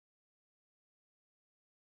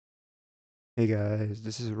Hey guys,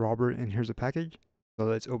 this is Robert and here's a package. So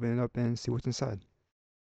let's open it up and see what's inside.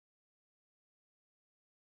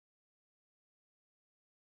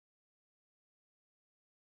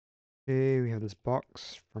 Okay, we have this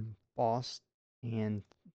box from BOSTANTEN.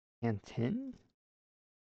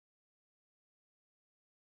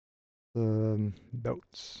 The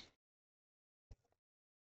belts.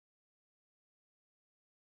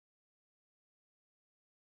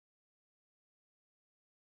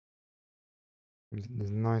 Comes in this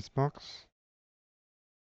nice box.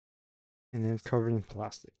 And then it's covered in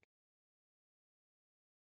plastic.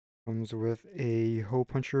 Comes with a hole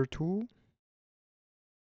puncher tool.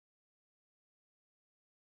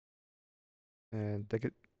 And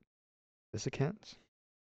desiccant.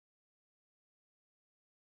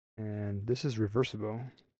 And this is reversible.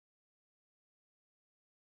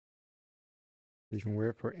 You can wear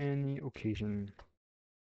it for any occasion.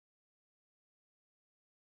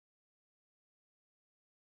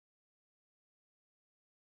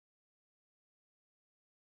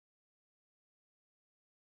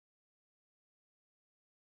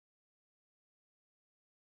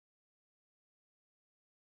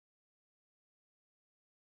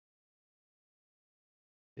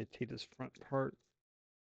 They take this front part.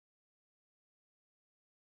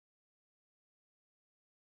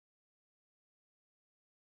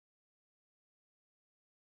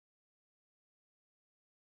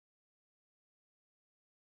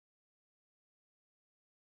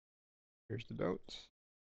 Here's the belt.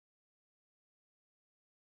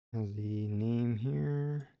 Has the name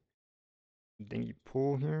here. Then you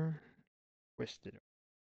pull here, twist it.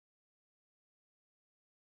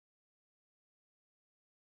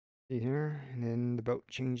 See here, and then the belt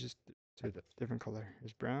changes to a different color.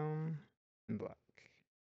 It's brown and black.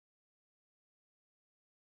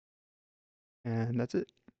 And that's it.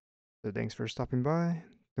 So thanks for stopping by.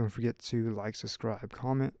 Don't forget to like, subscribe,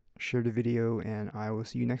 comment, share the video, and I will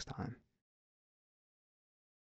see you next time.